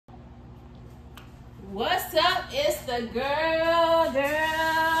What's up? It's the girl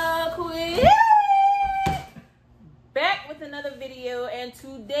Quinny. Back with another video, and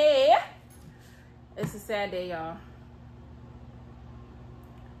today it's a sad day, y'all.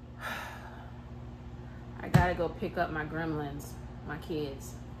 I gotta go pick up my gremlins, my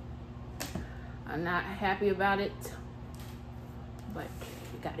kids. I'm not happy about it, but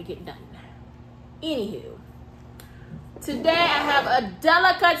we gotta get done. Anywho, today I have a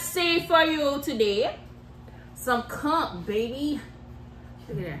delicacy for you today. Some conch, baby.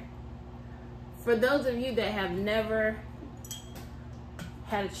 Look at that. For those of you that have never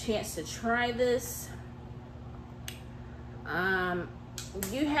had a chance to try this,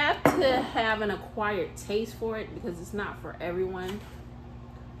 you have to have an acquired taste for it because it's not for everyone.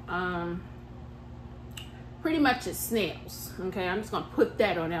 Pretty much it's snails. Okay, I'm just gonna put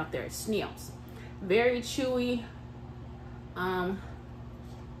that on out there. It's snails. Very chewy.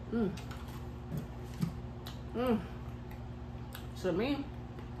 So me,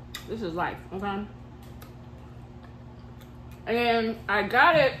 this is life, okay? And I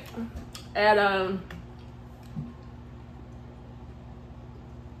got it at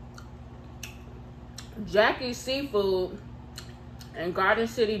Jackie's Seafood in Garden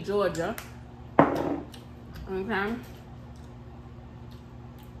City, Georgia. Okay.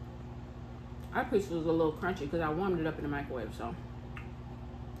 Our piece was a little crunchy because I warmed it up in the microwave, so.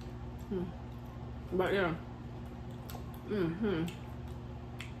 But yeah.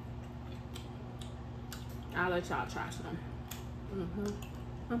 I'll let y'all try some.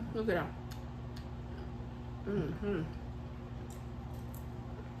 Look at that.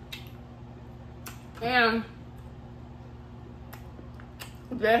 And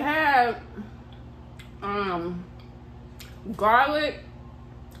they had garlic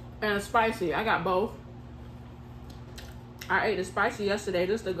and spicy. I got both. I ate the spicy yesterday.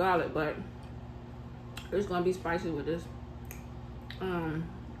 This is the garlic, but it's gonna be spicy with this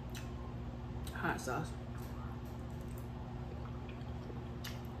hot sauce.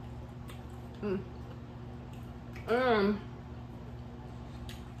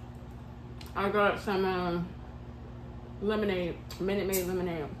 I got some lemonade, Minute Maid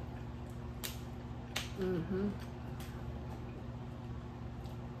lemonade.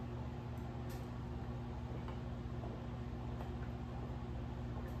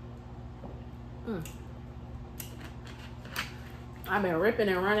 I've been ripping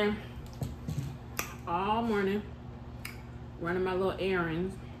and running all morning, running my little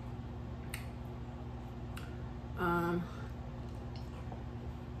errands.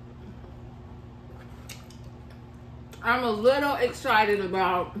 I'm a little excited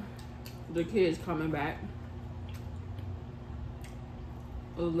about the kids coming back.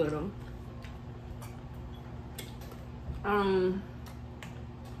 A little. And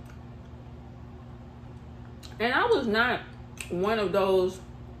I was not one of those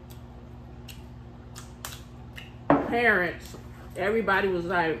parents. Everybody was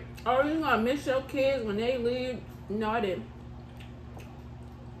like, oh, you're gonna miss your kids when they leave. No, I didn't.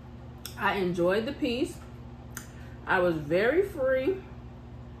 I enjoyed the peace. I was very free.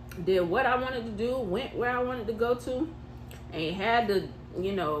 Did what I wanted to do. Went where I wanted to go to. Ain't had to,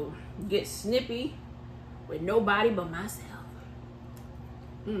 you know, get snippy with nobody but myself.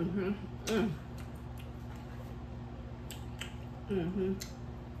 That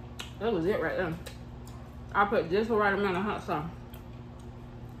was it right there. I put just the right amount of hot sauce.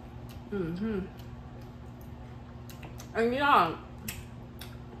 And y'all,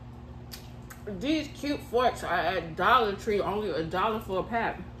 these cute forks are at Dollar Tree, only $1 for a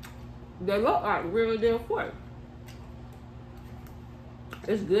pack. They look like real deal forks.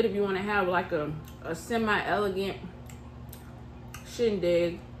 It's good if you want to have like a semi-elegant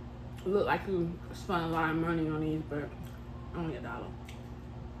shindig. Look like you spent a lot of money on these, but only $1.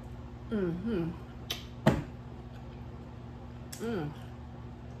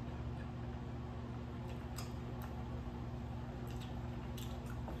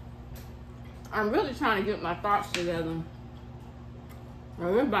 I'm really trying to get my thoughts together.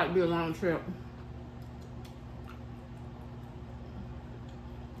 Well, it's about to be a long trip.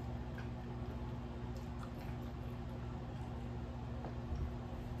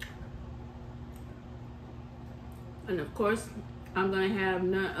 And of course, I'm gonna have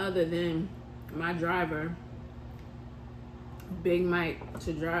none other than my driver, Big Mike,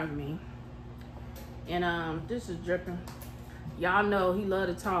 to drive me. And this is dripping. Y'all know he love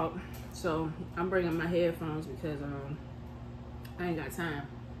to talk, so I'm bringing my headphones because I ain't got time.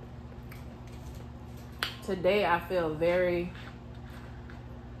 Today I feel very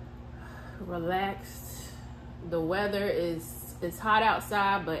relaxed. The weather is It's hot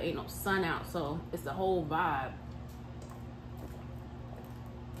outside, but ain't no sun out, so it's the whole vibe.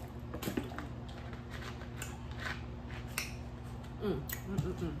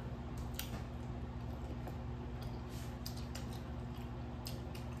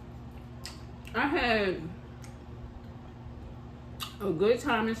 I had a good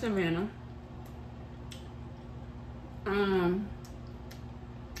time in Savannah.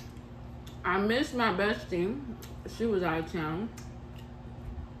 I missed my bestie. She was out of town.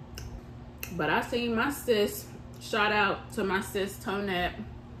 But I seen my sis. Shout out to my sis, Tonette.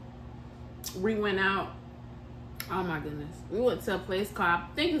 We went out. Oh my goodness. We went to a place called, I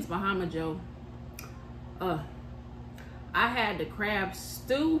think it's Bahama Joe. I had the crab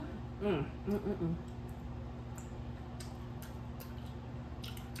stew.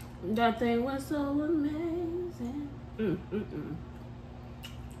 That thing was so amazing.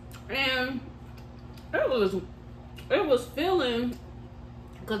 And it was filling,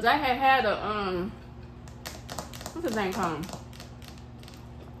 because I had a what's the thing called?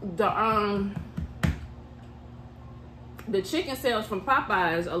 The chicken sandwich from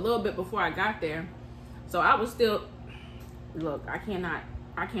Popeyes a little bit before I got there. So I was still, look, I cannot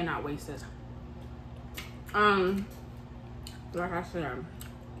waste this. Like I said,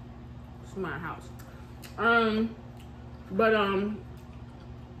 it's my house.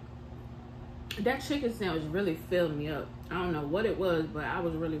 That chicken sandwich really filled me up. I don't know what it was, but I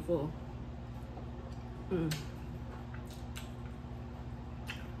was really full.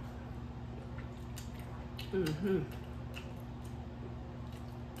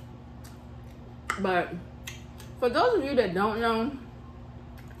 But for those of you that don't know,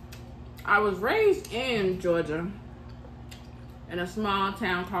 I was raised in Georgia, in a small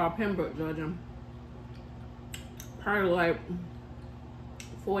town called Pembroke, Georgia. Probably like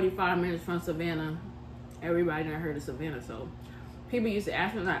 45 minutes from Savannah. Everybody done heard of Savannah, so people used to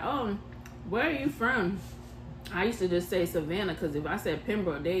ask me like, "Oh, where are you from?" I used to just say Savannah, because if I said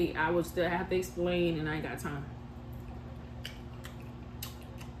Pembroke, I would still have to explain, and I ain't got time.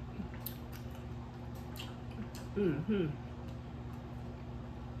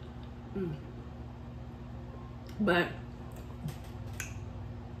 But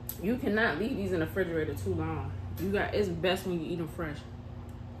you cannot leave these in the refrigerator too long. It's best when you eat them fresh.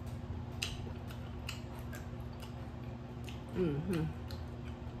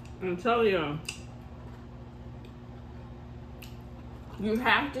 I'm telling y'all, you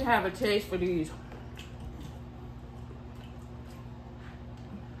have to have a taste for these.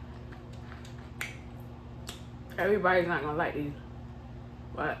 Everybody's not gonna like these,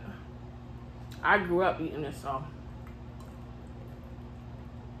 but I grew up eating this, so.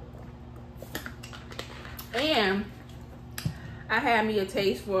 And I had me a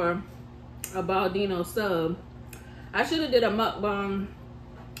taste for a Baldino sub. I should have did a mukbang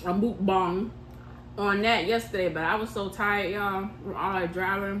on that yesterday, but I was so tired, y'all, from all that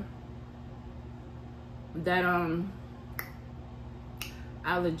driving, that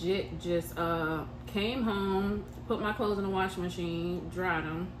I legit just came home, put my clothes in the washing machine, dried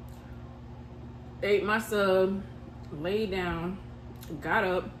them, ate my sub, laid down, got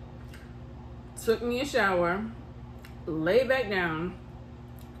up, took me a shower, laid back down,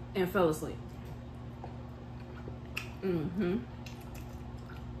 and fell asleep. I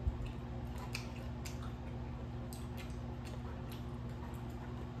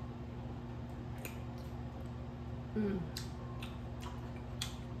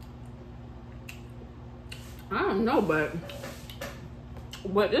don't know, but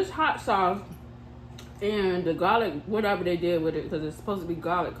this hot sauce and the garlic, whatever they did with it, because it's supposed to be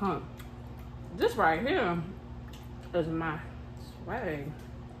garlic conch, this right here is my swag.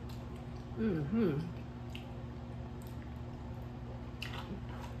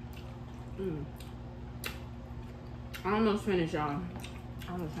 I almost finished, y'all.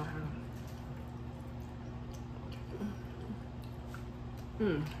 Almost finished.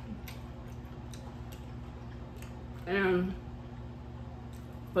 And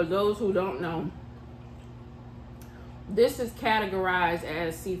for those who don't know, this is categorized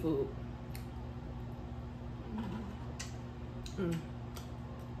as seafood. I'm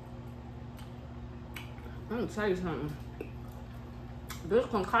gonna tell you something. This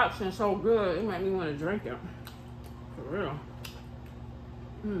concoction is so good, it made me want to drink it. For real.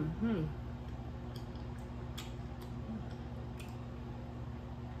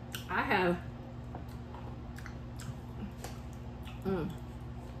 I have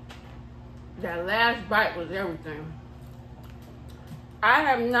that last bite was everything. I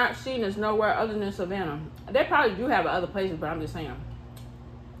have not seen this nowhere other than Savannah. They probably do have it other places, but I'm just saying.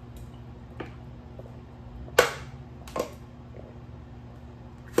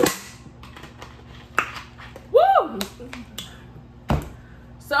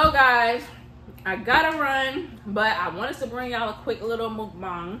 So guys, I gotta run, but I wanted to bring y'all a quick little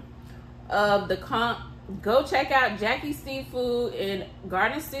mukbang of the Conch. Go check out Jackie's Seafood in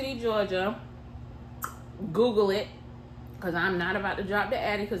Garden City, Georgia. Google it, because I'm not about to drop the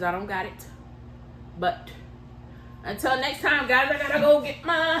addy because I don't got it. But until next time, guys, I gotta go get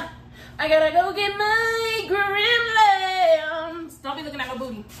my gremlins. Don't be looking at my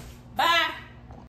booty. Bye.